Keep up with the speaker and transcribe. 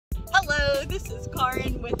Hello, this is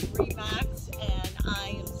Karin with Remax, and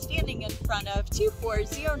I am standing in front of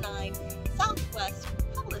 2409 Southwest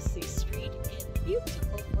Halissee Street in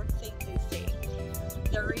beautiful Port St. Lucie.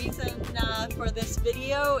 The reason for this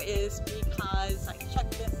video is because I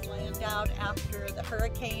checked this land out after the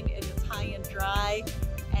hurricane. It is high and dry,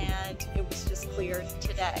 and it was just cleared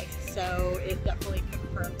today. So it definitely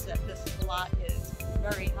confirms that this lot is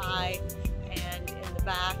very high, and in the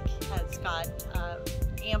back has got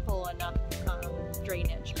ample enough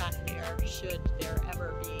drainage back there should there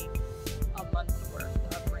ever be a month's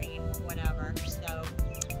worth of rain, whatever. So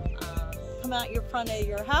come out your front of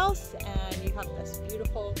your house and you have this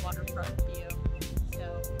beautiful waterfront view.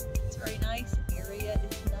 So it's very nice. The area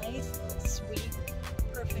is nice, sweet,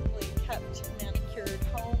 perfectly kept, manicured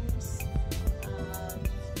homes.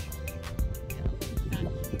 Back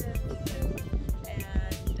here too,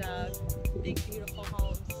 and big beautiful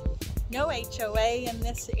homes. No HOA in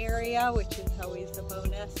this area, which is always a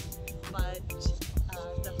bonus, but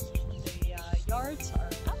the yards are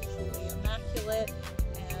absolutely immaculate,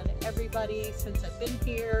 and everybody, since I've been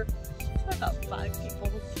here, about 5 people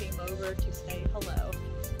who came over to say hello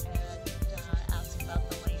and ask about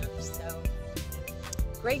the land. So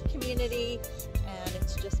great community, and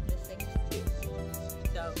it's just missing you.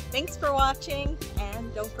 So thanks for watching,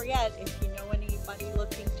 and don't forget, if you know anybody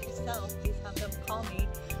looking to sell, please have them call me.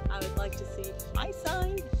 I would like to see my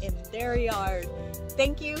sign in their yard.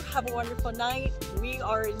 Thank you. Have a wonderful night. We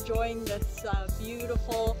are enjoying this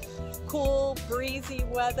beautiful, cool, breezy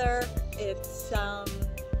weather. It's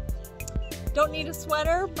don't need a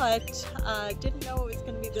sweater, but didn't know it was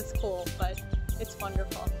going to be this cool, but it's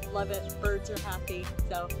wonderful. Love it. Birds are happy.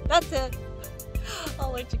 So that's it.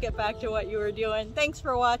 I'll let you get back to what you were doing. Thanks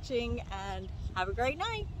for watching, and have a great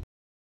night.